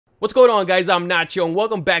What's going on, guys? I'm Nacho, and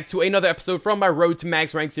welcome back to another episode from my Road to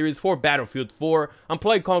Max Rank series for Battlefield 4. I'm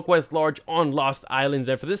playing Conquest Large on Lost Islands,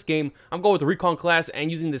 and for this game, I'm going with the Recon class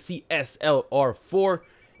and using the CSLR4.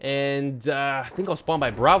 And I think I'll spawn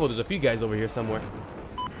by Bravo. There's a few guys over here somewhere.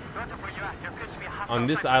 On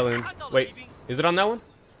this island. Wait, is it on that one?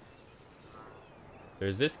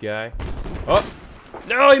 There's this guy. Oh!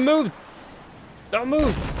 No, he moved! Don't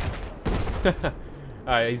move!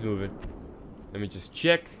 Alright, he's moving. Let me just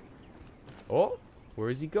check. Oh, where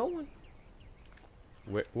is he going?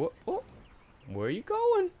 Where? What? Oh, where are you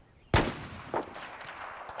going?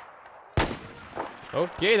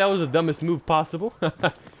 Okay, that was the dumbest move possible.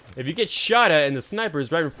 If you get shot at and the sniper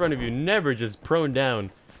is right in front of you, never just prone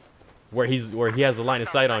down where he has a line of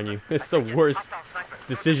sight on you. It's the worst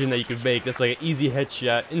decision that you could make. That's like an easy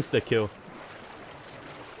headshot, insta kill.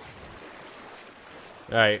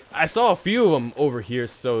 Alright, I saw a few of them over here,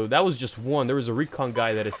 so that was just one. There was a recon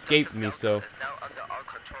guy that escaped me, so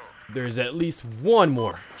there's at least one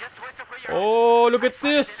more. Oh, look at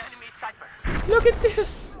this! Look at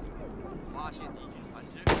this!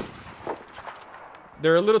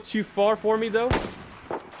 They're a little too far for me, though.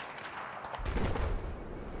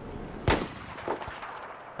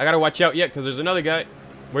 I gotta watch out yet, because there's another guy.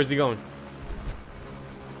 Where's he going?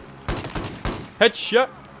 Headshot!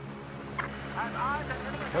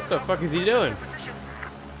 What the fuck is he doing?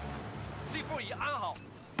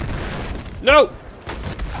 No!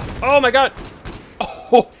 Oh my god!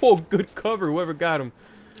 Oh, good cover, whoever got him.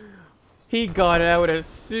 He got out as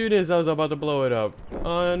soon as I was about to blow it up.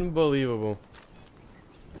 Unbelievable.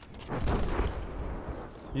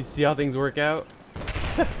 You see how things work out?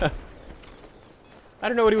 I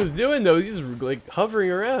don't know what he was doing though, he's just like hovering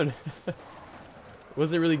around.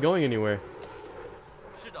 Wasn't really going anywhere.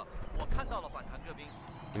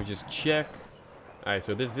 Let me just check. Alright,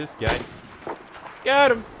 so there's this guy.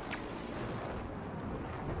 Got him!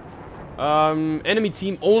 Enemy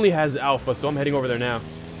team only has Alpha, so I'm heading over there now.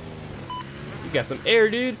 You got some air,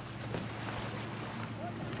 dude.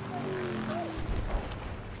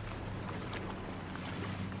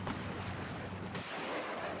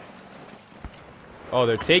 Oh,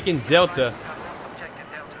 they're taking Delta.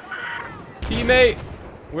 Teammate!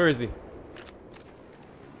 Where is he?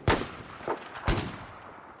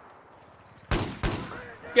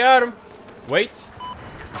 Got him. Wait.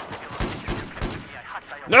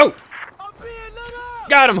 No!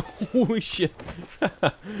 Got him! Holy shit.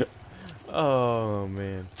 Oh,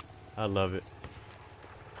 man. I love it.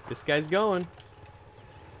 This guy's going.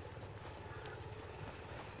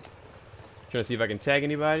 Trying to see if I can tag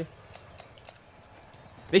anybody.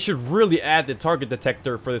 They should really add the target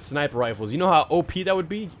detector for the sniper rifles. You know how OP that would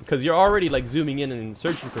be? Because you're already like zooming in and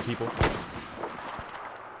searching for people.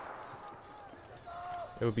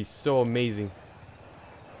 It would be so amazing.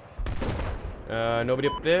 Nobody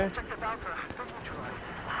up there?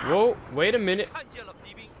 Whoa, wait a minute.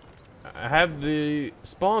 I have the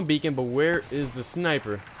spawn beacon, but where is the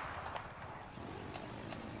sniper?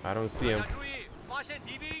 I don't see him.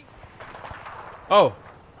 Oh.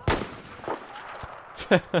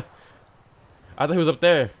 I thought he was up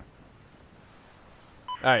there.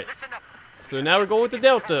 Alright. So now we're going with the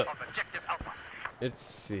Delta. Let's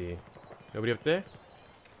see. Nobody up there?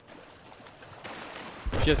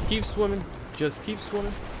 Just keep swimming. Just keep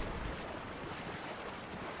swimming.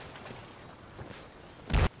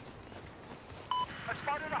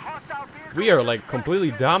 We are like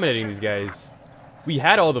completely dominating these guys. We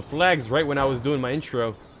had all the flags right when I was doing my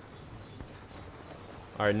intro.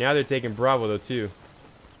 Alright, now they're taking Bravo though too.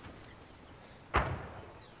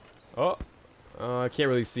 Oh. I can't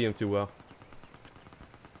really see him too well.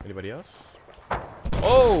 Anybody else?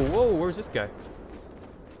 Oh, whoa, where's this guy?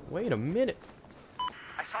 Wait a minute.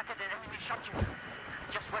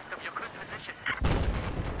 Just west of your cruise position.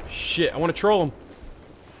 Shit, I want to troll him.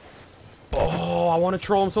 Oh, I want to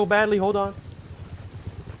troll him so badly. Hold on.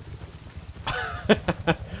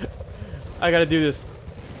 I gotta do this.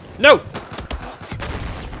 No!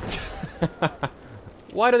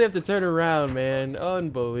 Why do they have to turn around, man?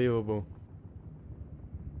 Unbelievable.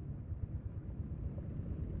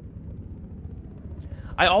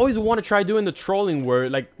 I always want to try doing the trolling where,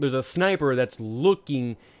 like, there's a sniper that's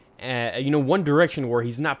looking at, you know, one direction where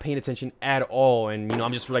he's not paying attention at all, and, you know,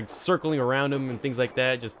 I'm just, like, circling around him and things like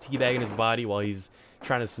that, just teabagging his body while he's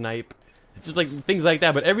trying to snipe. Just, like, things like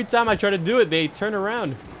that, but every time I try to do it, they turn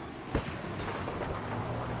around.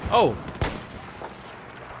 Oh.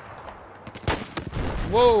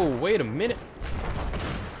 Whoa, wait a minute.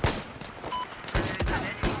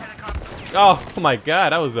 Oh my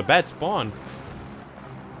god, that was a bad spawn.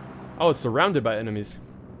 I was surrounded by enemies.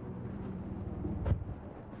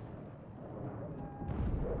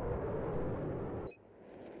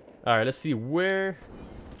 Alright, let's see where.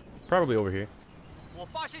 Probably over here. 我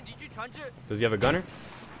发现敌军船只， Does he have a gunner?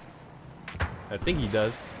 I think he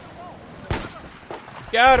does.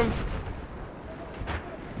 Got him!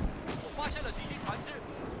 我发现了敌军船只，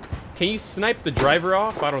 Can you snipe the driver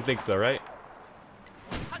off? I don't think so, right?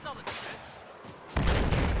 我看到了敌人。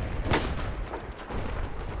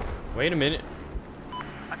 Wait a minute.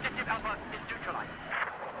 Objective Alpha is neutralized.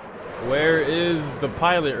 Where is the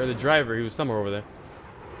pilot or the driver? He was somewhere over there.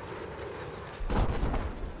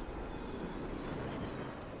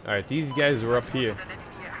 Alright, these guys were up here.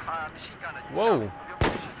 Whoa!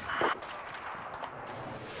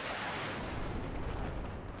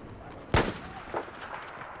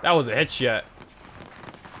 That was a headshot.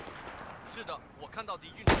 是的，我看到敌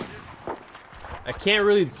军船只。 I can't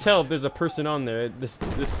really tell if there's a person on there. This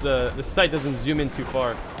sight doesn't zoom in too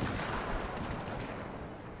far.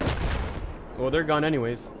 Well, they're gone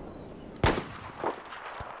anyways.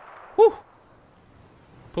 Whew!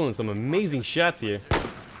 Pulling some amazing shots here.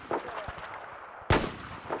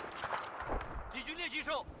 敌军猎击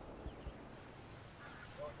手，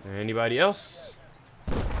 Anybody else?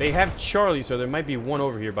 They have Charlie, so there might be one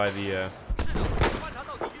over here by the. 是的，观察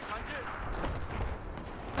到敌军船只。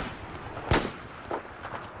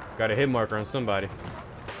 Got a hit marker on somebody.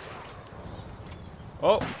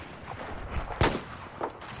 Oh!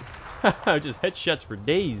 Just headshots for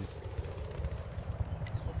days.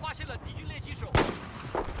 我发现了敌军猎击手，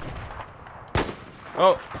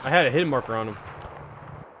 Oh, I had a hit marker on him.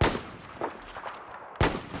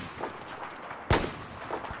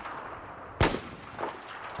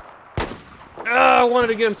 Ah, I wanted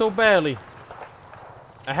to get him so badly.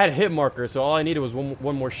 I had a hit marker, so all I needed was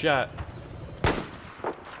one more shot.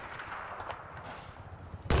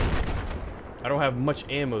 I don't have much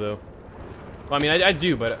ammo though. Well, I mean, I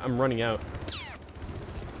do, but I'm running out.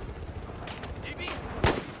 敌兵，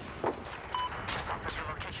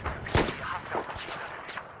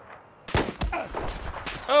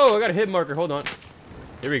 Oh, I got a hit marker. Hold on.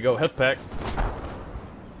 Here we go. Health pack.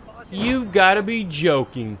 You gotta be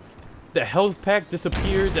joking. The health pack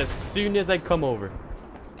disappears as soon as I come over.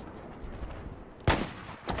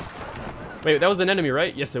 Wait, that was an enemy,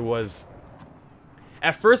 right? Yes, it was.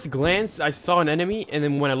 At first glance, I saw an enemy, and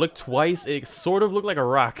then when I looked twice, it sort of looked like a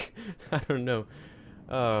rock. I don't know.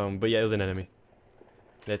 But yeah, it was an enemy.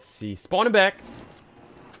 Let's see. Spawning back.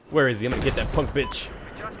 Where is he? I'm gonna get that punk bitch. We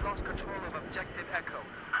just lost control of Objective Echo.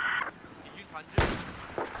 敌军船只，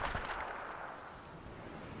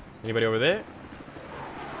 Anybody over there?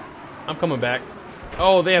 I'm coming back.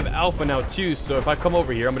 Oh, they have Alpha now too, so if I come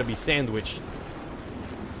over here, I'm gonna be sandwiched.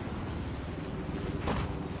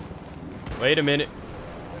 Wait a minute.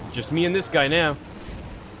 Just me and this guy now.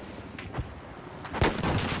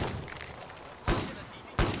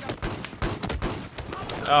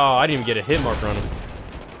 Oh, I didn't even get a hit marker on him.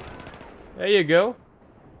 There you go.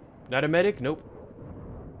 Not a medic? Nope.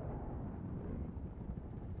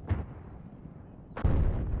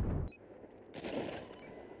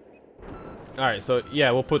 Alright, so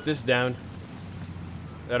yeah, we'll put this down.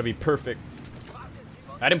 That'll be perfect.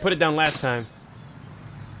 I didn't put it down last time.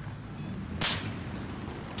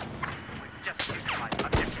 just neutralized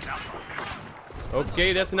Objective Alpha.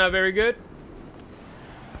 Okay, that's not very good.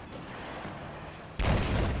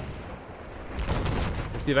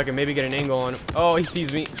 Let's see if I can maybe get an angle on him. Oh, he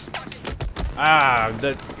sees me. Ah,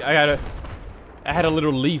 I had a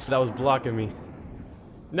little leaf that was blocking me.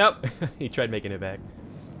 Nope. He tried making it back.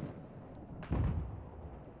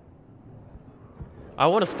 I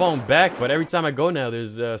want to spawn back, but every time I go now,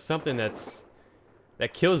 there's something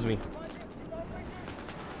that kills me.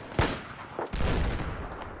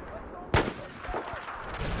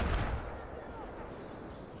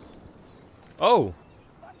 Oh.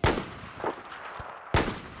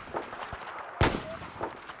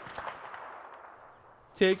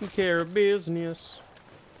 Taking care of business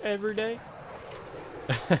every day.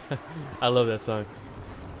 I love that song.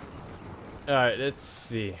 All right, let's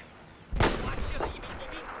see. 发现了一名敌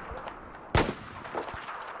兵，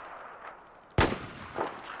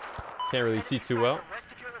 Can't really see too well.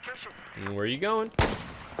 West of your location. And where are you going?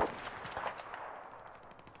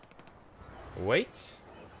 Wait.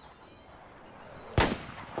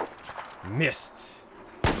 Missed.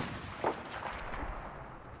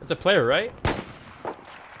 That's a player, right?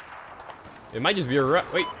 It might just be a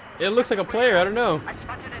wait. It looks like a player. I don't know. I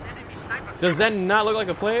spotted an enemy sniper. Does that not look like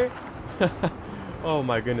a player? Oh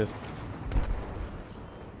my goodness.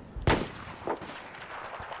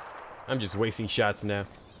 I'm just wasting shots now.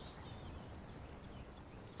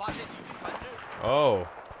 发现敌军船只， Oh,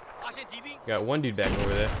 发现敌兵， got one dude back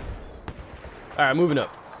over there. All right, moving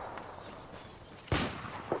up.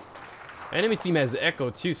 Enemy team has the Echo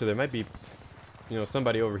too, so there might be, you know,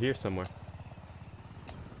 somebody over here somewhere.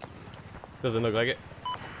 Doesn't look like it.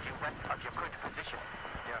 Due west of your current position,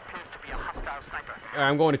 there appears to be a hostile sniper. Alright,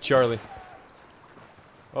 I'm going to Charlie.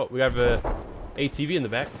 Oh, we have a ATV in the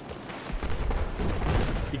back.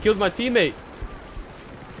 He killed my teammate.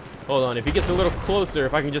 Hold on, if he gets a little closer,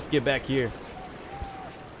 if I can just get back here.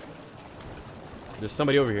 There's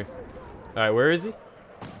somebody over here. Alright, where is he?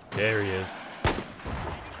 There he is.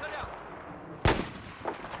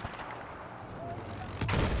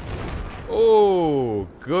 Oh,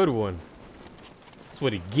 good one. That's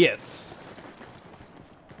what he gets.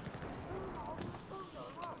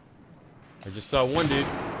 I just saw one dude.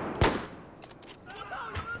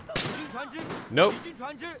 Nope.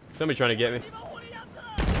 Somebody trying to get me.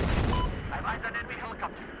 I've eyes on enemy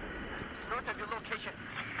helicopter. North of your location.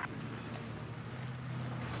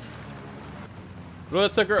 Blow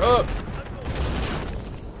that sucker up.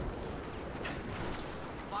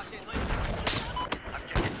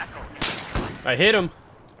 Objective Echo. I hit him.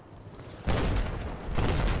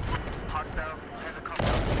 Hostile helicopter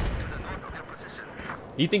to the north of your position.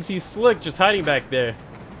 He thinks he's slick, just hiding back there.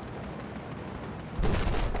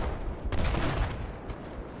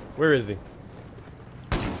 Where is he?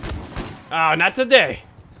 Ah, not today.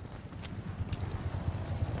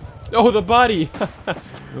 Oh, the body.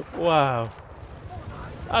 Wow.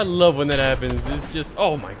 I love when that happens. It's just,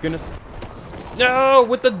 oh my goodness. No,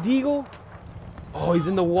 with the deagle. Oh, he's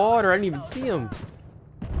in the water. I didn't even see him.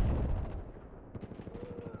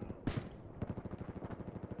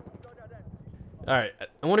 All right,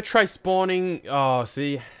 I want to try spawning. Oh,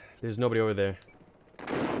 see, there's nobody over there.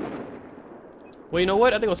 Well, you know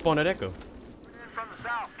what? I think I'll spawn at Echo. From the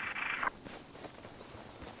south.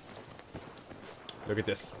 Look at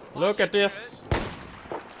this. Look at this.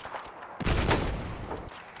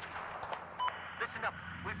 Listen up.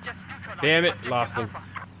 We've just neutralized Damn it, objective lost him. Alpha.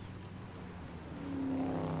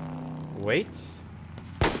 Wait.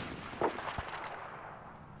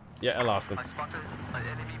 Yeah, I lost him. I spotted an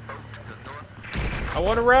enemy boat to the north. I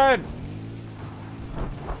want to ride.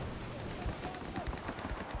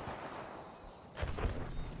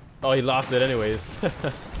 Oh, he lost it anyways.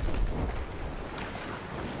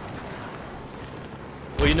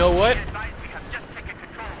 Well, you know what? Advise we have just taken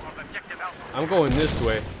control of objective Alpha. I'm going this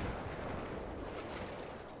way.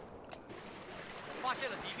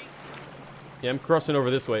 Yeah, I'm crossing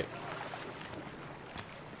over this way.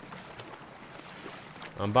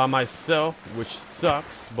 I'm by myself, which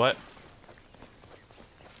sucks, but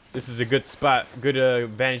this is a good spot, good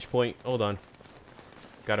vantage point. Hold on.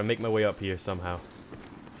 Gotta make my way up here somehow.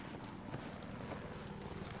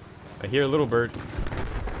 I hear a little bird.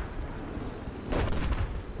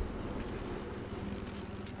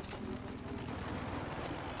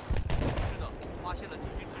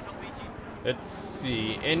 Let's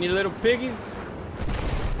see. Any little piggies?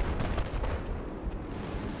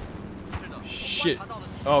 Shit.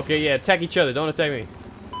 Okay, yeah, attack each other. Don't attack me.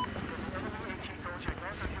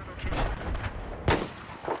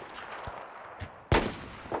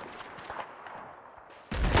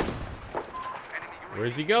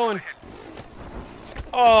 Where's he going?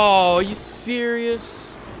 Oh, are you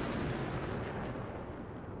serious?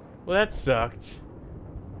 Well, that sucked.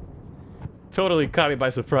 Totally caught me by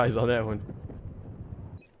surprise on that one.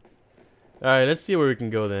 Alright, let's see where we can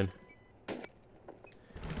go then.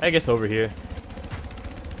 I guess over here.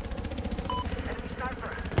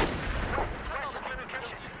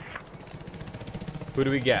 Who do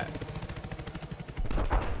we got?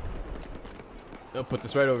 I'll put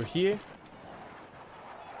this right over here.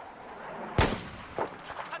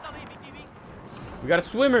 We got a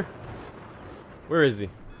swimmer. Where is he?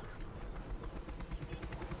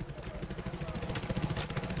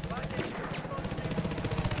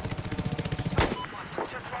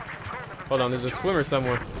 Hold on, there's a swimmer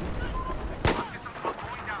somewhere.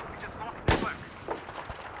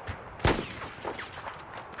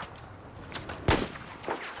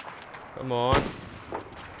 Come on.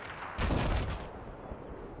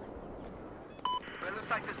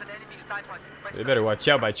 They better watch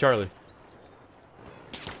out by Charlie.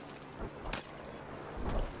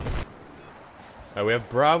 Alright, we have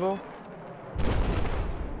Bravo.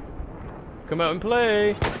 Come out and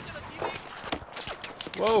play.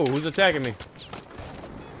 Whoa, who's attacking me?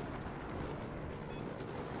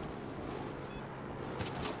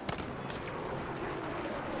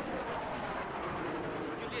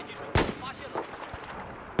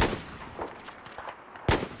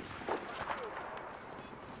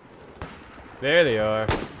 There they are.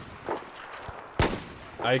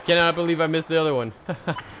 I cannot believe I missed the other one.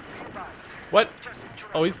 What?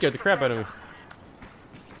 Oh, he scared the crap out of me.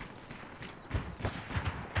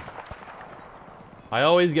 I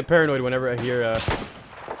always get paranoid whenever I hear,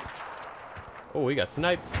 Oh, he got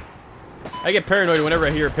sniped. I get paranoid whenever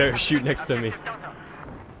I hear a parachute next to me.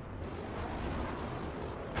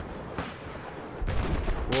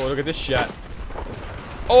 Whoa, look at this shot.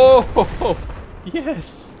 Oh,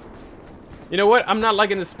 yes. You know what? I'm not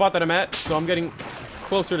liking the spot that I'm at, so I'm getting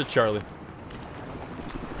closer to Charlie.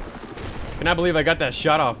 Cannot believe I got that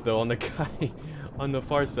shot off, though, on the guy on the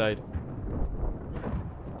far side.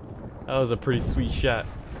 That was a pretty sweet shot.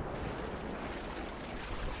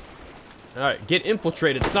 Alright, get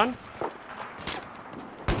infiltrated, son.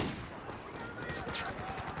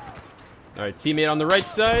 Alright, teammate on the right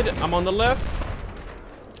side. I'm on the left.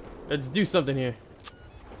 Let's do something here.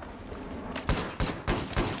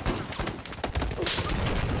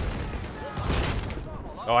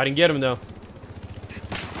 Oh, I didn't get him, though.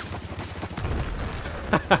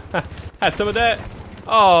 Have some of that.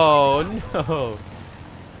 Oh, no.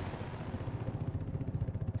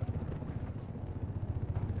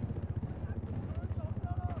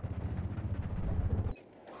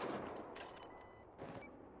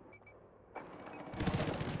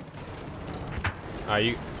 Alright,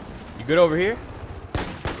 you good over here?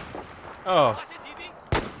 Oh.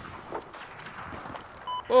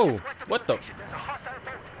 Whoa, what the?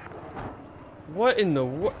 What in the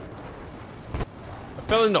what? I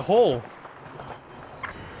fell in the hole.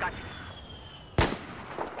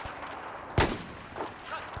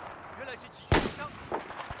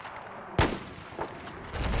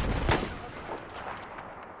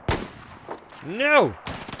 No!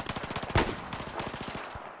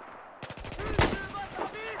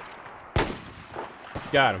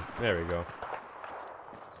 Got him. There we go.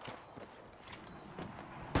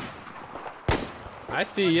 I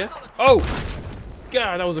see ya. Oh!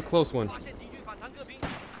 God, that was a close one.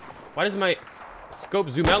 Why does my scope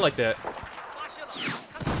zoom out like that?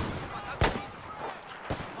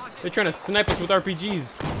 They're trying to snipe us with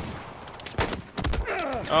RPGs.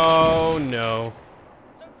 Oh, no.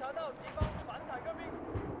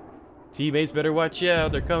 Teammates better watch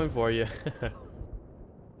out. They're coming for you.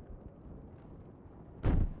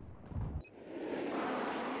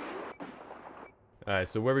 Alright,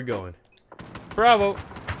 so where are we going? Bravo!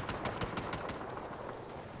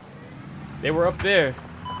 They were up there.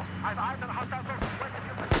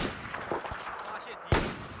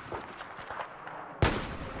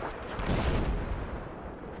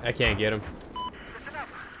 I can't get him. Listen up.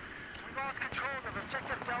 We've lost control of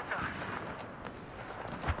objective Delta.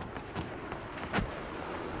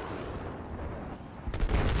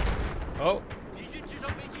 Oh.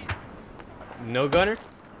 No gunner?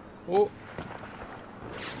 Oh.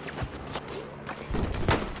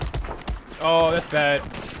 Oh, that's bad.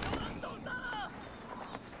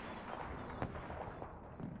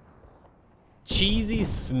 Cheesy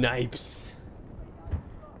snipes.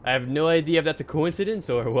 I have no idea if that's a coincidence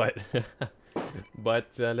or what. But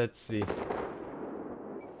let's see.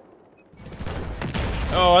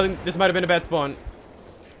 Oh, I think this might have been a bad spawn.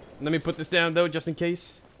 Let me put this down though, just in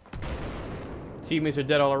case. Teammates are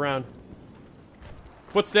dead all around.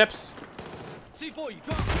 Footsteps.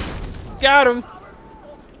 Got him.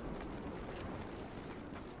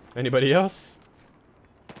 Anybody else?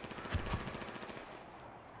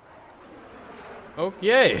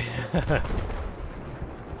 Okay.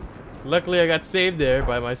 Luckily I got saved there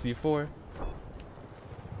by my C4.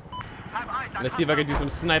 Let's see if I can do some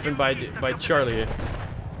sniping by Charlie here.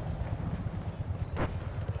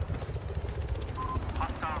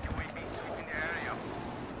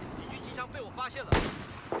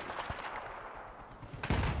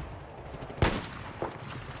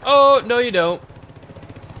 Oh, no you don't.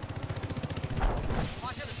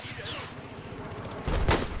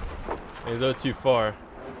 He's a little too far.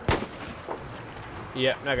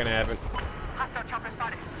 Yeah, not gonna happen. Hostile chopper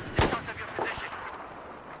spotted. Just out of your position.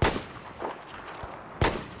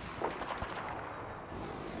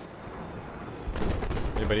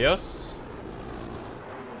 Anybody else?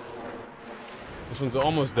 This one's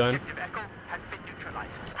almost done. Objective Echo has been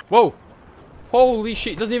neutralized. Whoa! Holy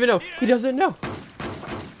shit, he doesn't even know. He doesn't know.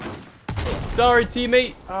 Sorry,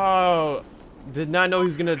 teammate. Oh, did not know he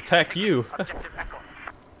was gonna attack you. Objective Echo.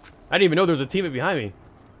 I didn't even know there was a teammate behind me.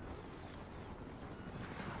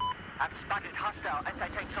 I've spotted hostile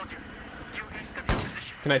anti-tank soldier. Due east of your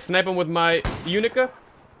position. Can I snipe him with my Unica?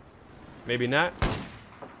 Maybe not.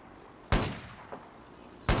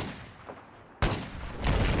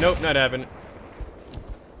 Nope, not happening.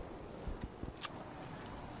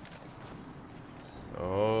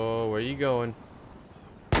 Oh, where are you going?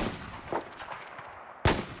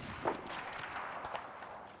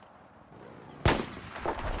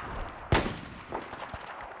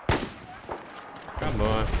 Come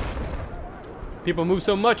on. People move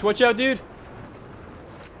so much. Watch out, dude.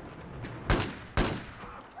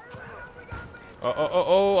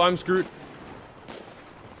 Oh, I'm screwed.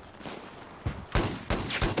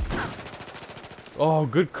 Oh,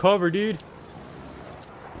 good cover, dude.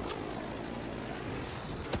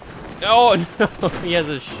 Oh, no. He has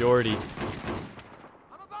a shorty.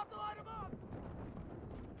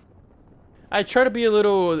 I try to be a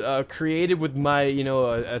little creative with my, you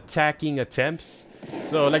know, attacking attempts.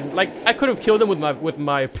 So, like I could have killed him with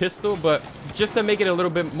my pistol, but just to make it a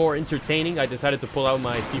little bit more entertaining, I decided to pull out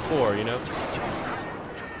my C4, you know?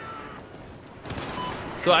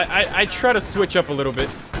 So I try to switch up a little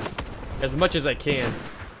bit, as much as I can,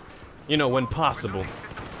 you know, when possible.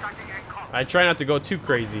 I try not to go too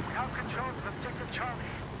crazy.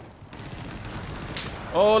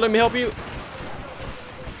 Oh, let me help you.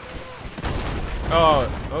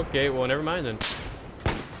 Oh, okay, well, never mind then.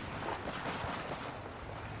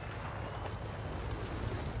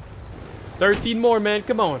 $13 more, man,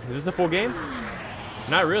 come on. Is this a full game?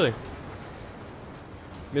 Not really.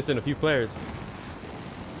 Missing a few players.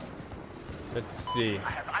 Let's see.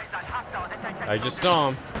 I just saw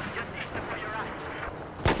him.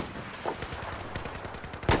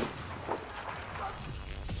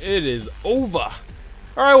 It is over.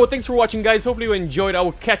 Alright, well, thanks for watching, guys. Hopefully you enjoyed. I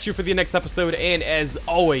will catch you for the next episode. And as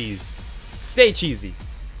always, stay cheesy.